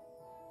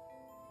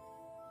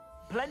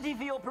 plenty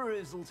for your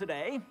perusal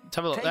today. Let's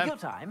have a look Take then. your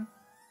time.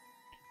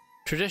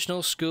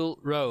 Traditional school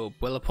robe,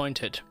 well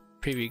appointed.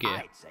 Preview gear.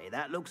 I'd say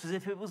that looks as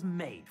if it was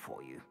made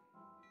for you.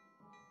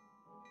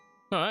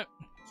 Alright.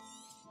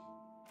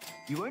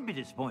 You won't be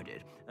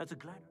disappointed. That's a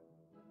glad.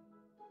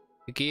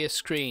 The gear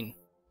screen.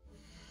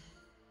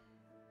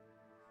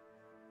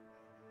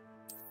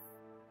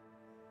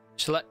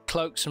 Select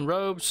cloaks and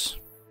robes.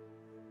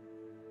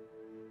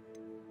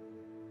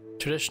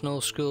 Traditional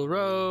school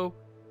robe.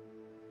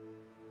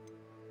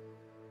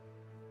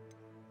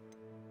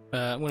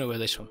 I'm gonna wear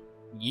this one.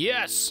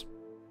 Yes!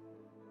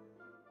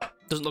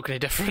 Doesn't look any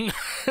different.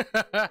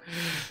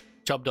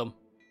 Job done.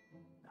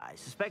 I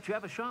suspect you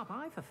have a sharp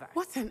eye for fashion.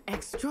 What an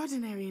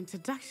extraordinary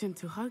introduction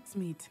to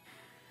Hogsmeade.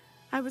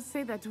 I would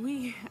say that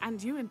we,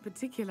 and you in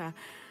particular,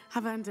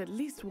 have earned at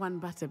least one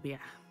butterbeer.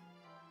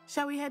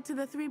 Shall we head to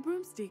the Three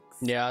Broomsticks?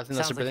 Yeah, I think that's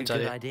a Sounds like brilliant a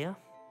good idea. idea.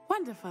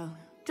 Wonderful.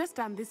 Just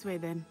down this way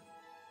then.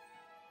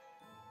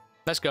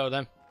 Let's go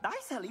then. I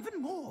sell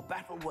even more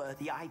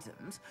battle-worthy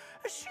items.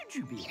 Should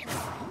you be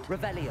inclined,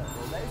 Revelio. you're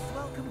most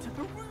welcome to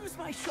peruse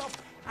my shop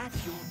at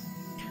your...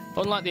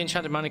 Unlike the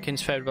enchanted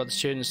mannequins favoured by the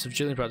students of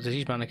Julian Bradley,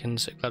 these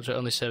mannequins gladly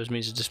only serve as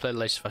means to display the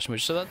latest fashion.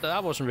 So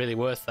that wasn't really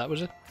worth that,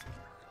 was it?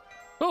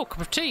 Oh, cup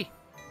of tea.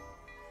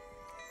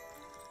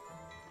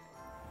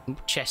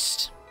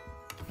 Chest.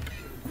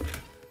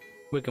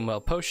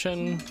 Wiggenwell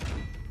potion.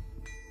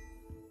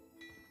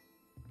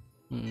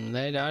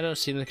 I don't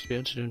see anything to be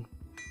able to do.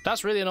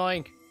 That's really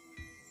annoying.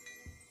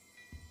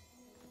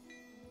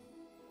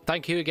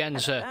 Thank you again,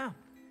 sir. Now,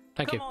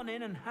 Thank you. Come on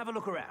in and have a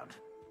look around.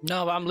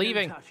 No, I'm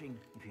leaving. No touching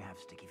if you have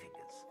sticky fingers.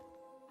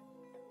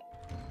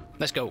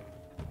 Let's go.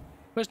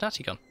 Where's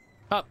Natty gone?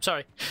 Oh,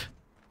 sorry.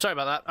 Sorry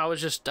about that. I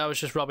was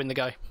just robbing the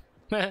guy.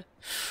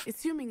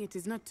 Assuming it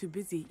is not too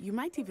busy, you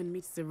might even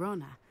meet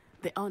Serona,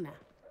 the owner.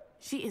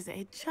 She is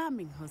a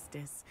charming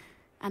hostess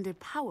and a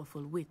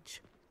powerful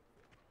witch.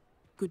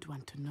 Good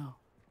one to know.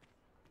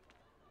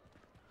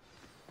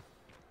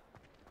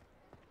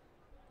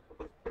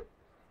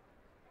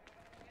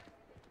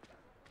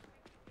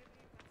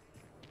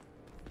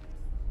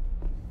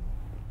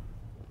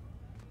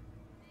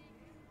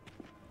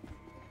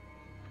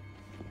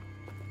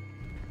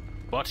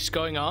 What is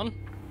going on?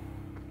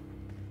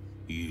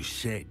 You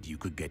said you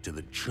could get to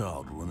the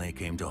child when they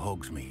came to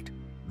Hogsmeade.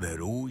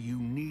 That all you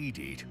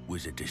needed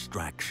was a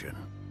distraction.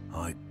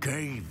 I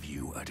gave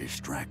you a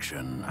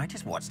distraction. I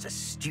just watched a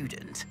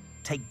student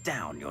take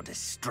down your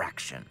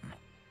distraction.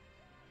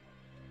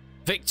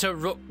 Victor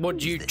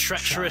Rookwood, you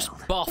treacherous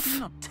boff.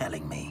 You're not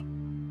telling me.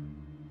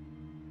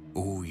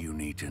 All you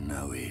need to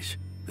know is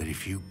that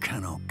if you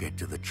cannot get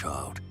to the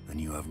child, then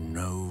you have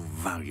no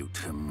value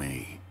to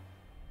me.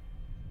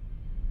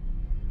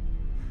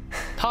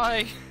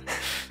 Hi.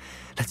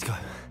 Let's go.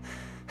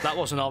 That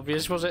wasn't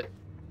obvious, was it?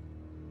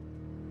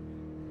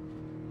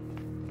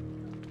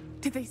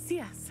 Did they see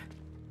us?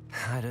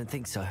 I don't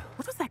think so.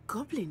 What was that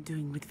goblin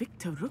doing with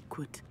Victor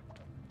Rookwood?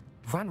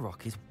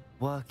 Ranrock is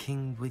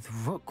working with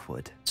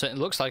Rookwood.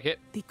 Certainly looks like it.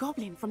 The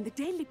goblin from the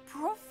Daily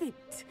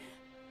Prophet.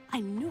 I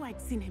knew I'd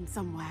seen him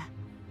somewhere.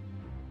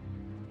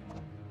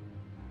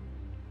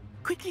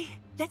 Quickly,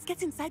 let's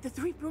get inside the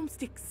Three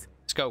Broomsticks.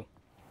 Let's go.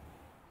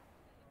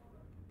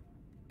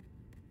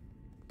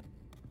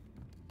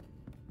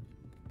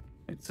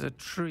 It's a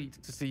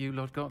treat to see you,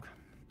 Lodgok.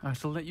 I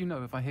shall let you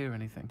know if I hear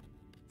anything.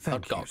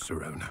 Thank you,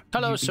 Serona.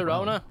 Hello, You be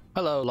Serona. well.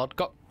 Hello,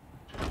 Lodgok.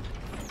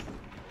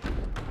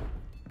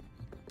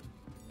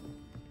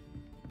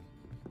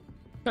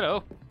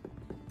 Hello.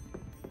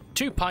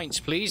 2 pints,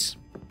 please.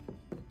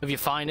 Of your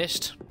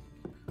finest.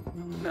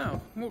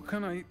 Now, what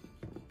can I...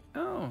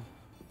 Oh,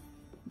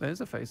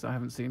 there's a face I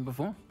haven't seen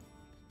before.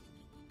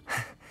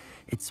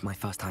 It's my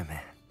first time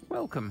here.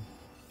 Welcome.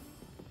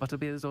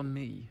 Butterbeer's on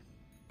me.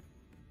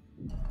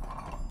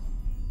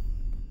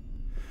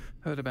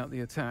 Heard about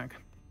the attack.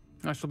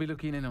 I shall be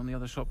looking in on the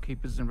other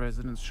shopkeepers and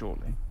residents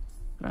shortly.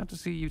 Glad to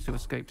see you two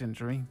escaped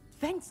injury.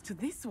 Thanks to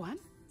this one,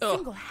 Oh.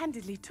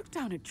 single-handedly took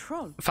down a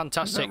troll.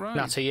 Fantastic, Is that right?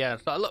 Natty, yeah.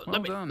 Look,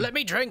 Well let done.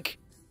 me drink.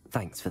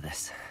 Thanks for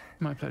this.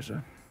 My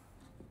pleasure.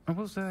 I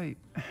will say,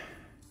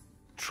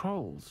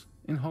 trolls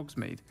in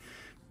Hogsmeade.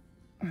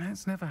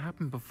 That's never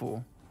happened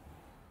before.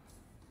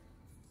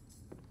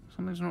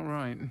 Something's not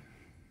right.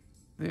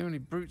 The only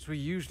brutes we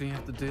usually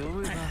have to deal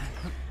with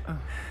are...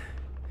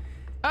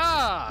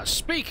 Ah,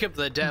 speak of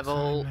the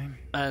devil,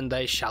 and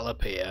they shall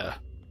appear.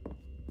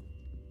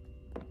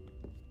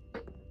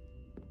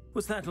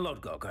 Was that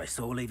Lodgok I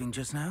saw leaving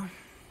just now?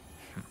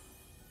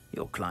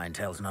 Your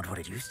clientele's not what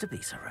it used to be,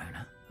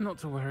 Serona. Not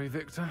to worry,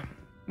 Victor.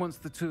 Once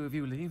the two of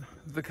you leave,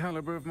 the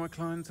caliber of my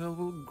clientele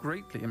will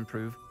greatly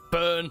improve.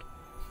 Burn.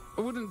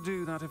 I wouldn't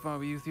do that if I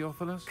were you,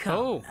 Theophilus.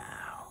 Come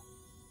now.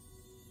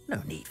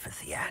 No need for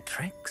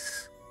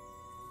theatrics.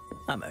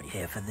 I'm only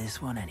here for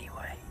this one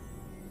anyway.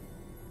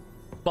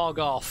 Bog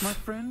off. My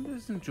friend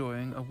is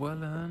enjoying a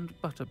well-earned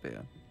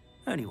butterbeer.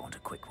 Only want a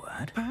quick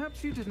word.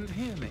 Perhaps you didn't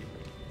hear me.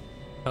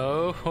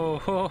 Oh, ho,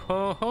 ho,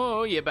 ho,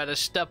 ho. You better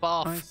step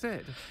off. I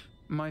said,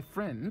 my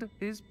friend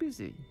is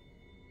busy.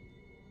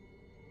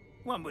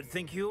 One would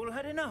think you all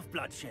had enough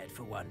bloodshed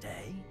for one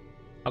day.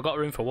 I've got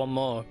room for one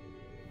more.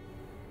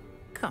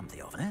 Come to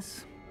the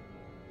office.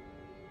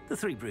 The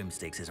 3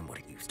 broomsticks isn't what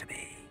it used to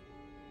be.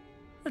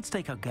 Let's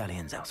take our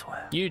galleons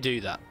elsewhere. You do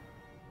that.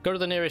 Go to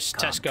the nearest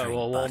Tesco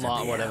or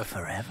Walmart or whatever.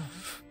 Forever.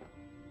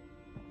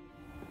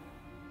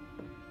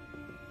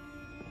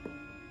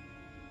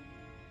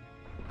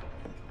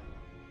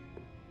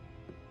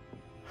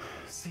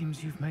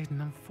 Seems you've made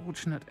an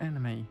unfortunate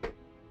enemy.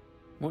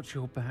 Watch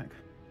your back.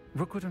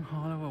 Rookwood and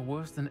Harlow are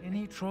worse than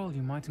any troll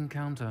you might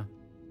encounter.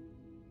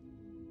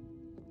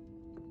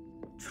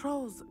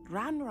 Trolls,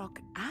 Ranrock,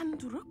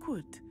 and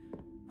Rookwood.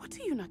 What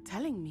are you not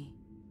telling me?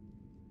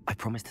 I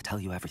promised to tell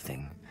you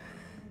everything,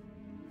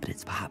 but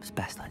it's perhaps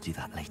best I do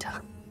that later.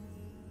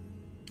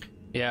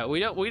 Yeah, we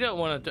don't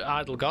want to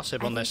idle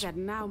gossip on this. I think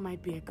that now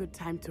might be a good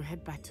time to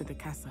head back to the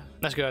castle.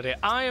 That's a good idea.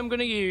 I am going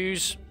to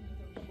use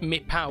me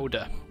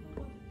powder.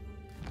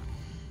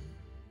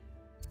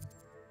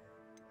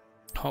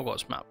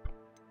 Hogwarts map.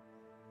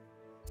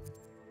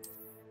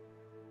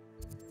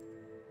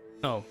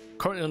 Oh,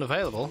 currently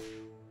unavailable.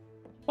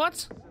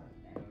 What?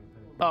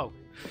 Oh,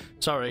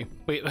 sorry.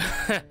 We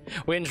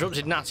we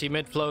interrupted Natty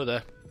mid-flow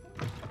there.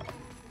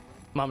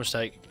 My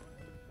mistake.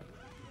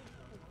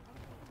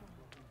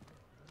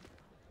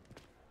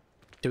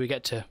 Do we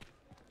get to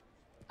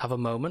have a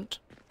moment?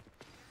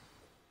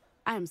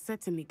 I am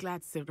certainly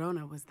glad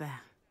Sirona was there.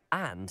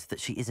 And that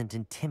she isn't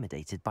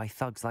intimidated by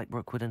thugs like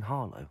Rookwood and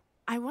Harlow.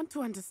 I want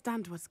to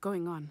understand what's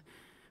going on,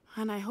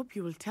 and I hope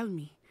you will tell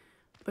me.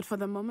 But for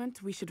the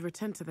moment, we should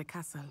return to the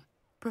castle.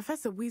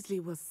 Professor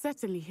Weasley will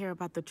certainly hear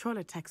about the troll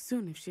attack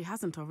soon if she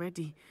hasn't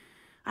already.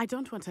 I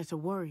don't want her to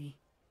worry.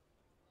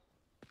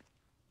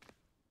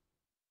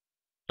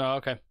 Oh,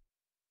 okay.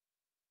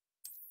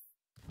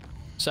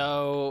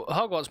 So,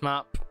 Hogwarts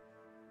map.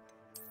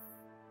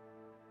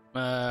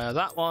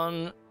 That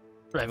one.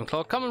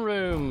 Ravenclaw common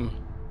room.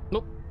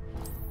 Nope.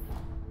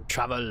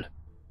 Travel.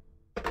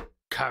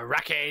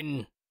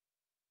 Cracking.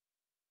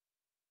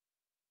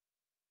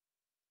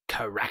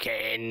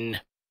 Cracking.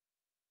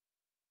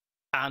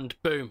 And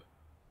boom.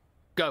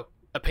 Go.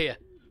 Appear.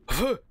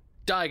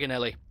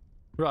 Diagonally.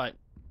 Right.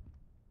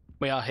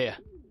 We are here.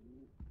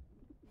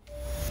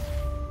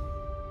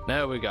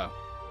 There we go.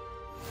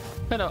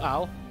 Hello,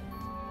 Owl.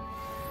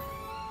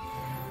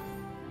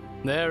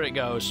 There it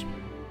goes.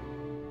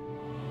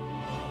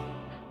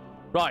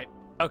 Right.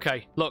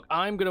 Okay. Look,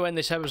 I'm going to end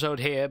this episode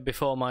here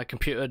before my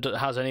computer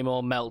has any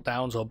more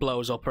meltdowns or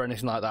blows up or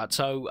anything like that.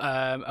 So,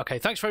 okay.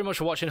 Thanks very much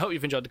for watching. Hope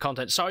you've enjoyed the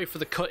content. Sorry for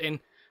the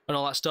cutting and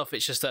all that stuff.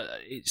 It's just that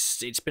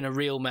it's been a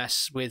real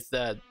mess with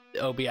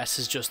OBS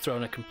has just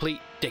thrown a complete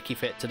dicky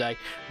fit today.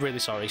 Really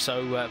sorry.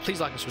 So please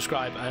like and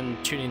subscribe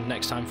and tune in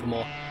next time for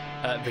more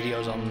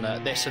videos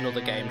on this and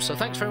other games. So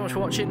thanks very much for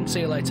watching.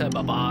 See you later.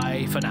 Bye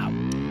bye for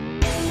now.